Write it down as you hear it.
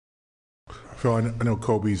Phil, I know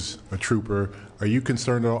Kobe's a trooper. Are you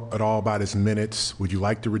concerned at all about his minutes? Would you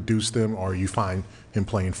like to reduce them, or are you fine him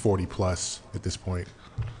playing 40 plus at this point?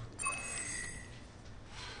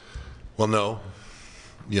 Well, no.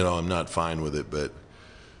 I'm not fine with it, but,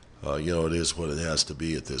 it is what it has to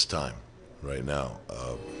be at this time, right now.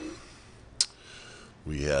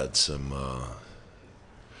 We had some,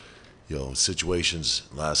 situations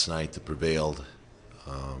last night that prevailed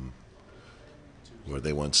where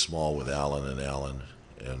they went small with Allen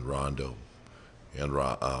and Rondo and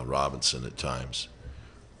Robinson at times,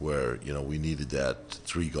 where, we needed that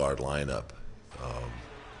three-guard lineup.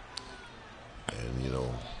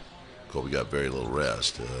 Kobe got very little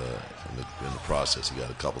rest in the process. He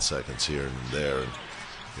got a couple seconds here and there, and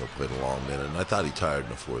played a long minute. And I thought he tired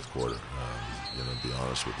in the fourth quarter. To be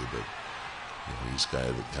honest with you, but he's the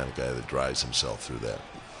kind of guy that drives himself through that.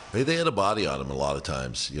 They had a body on him a lot of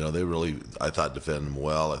times. They really, I thought, defended him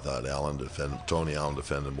well. I thought Tony Allen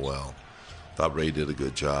defended him well. I thought Ray did a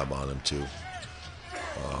good job on him too.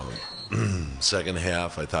 Second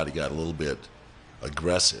half, I thought he got a little bit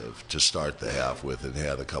aggressive to start the half with, and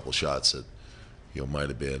had a couple shots that might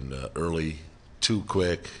have been early, too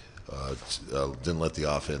quick, didn't let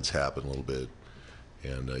the offense happen a little bit,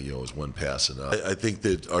 and it was one pass enough. I think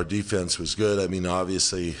that our defense was good. I mean,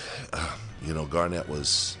 obviously, Garnett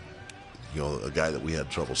was a guy that we had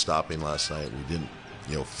trouble stopping last night. We didn't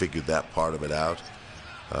figure that part of it out,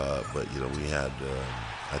 but we had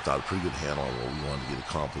I thought a pretty good handle on what we wanted to get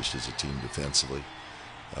accomplished as a team defensively.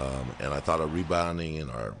 And I thought our rebounding and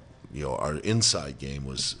our inside game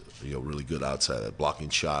was really good outside that, blocking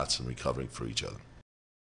shots and recovering for each other.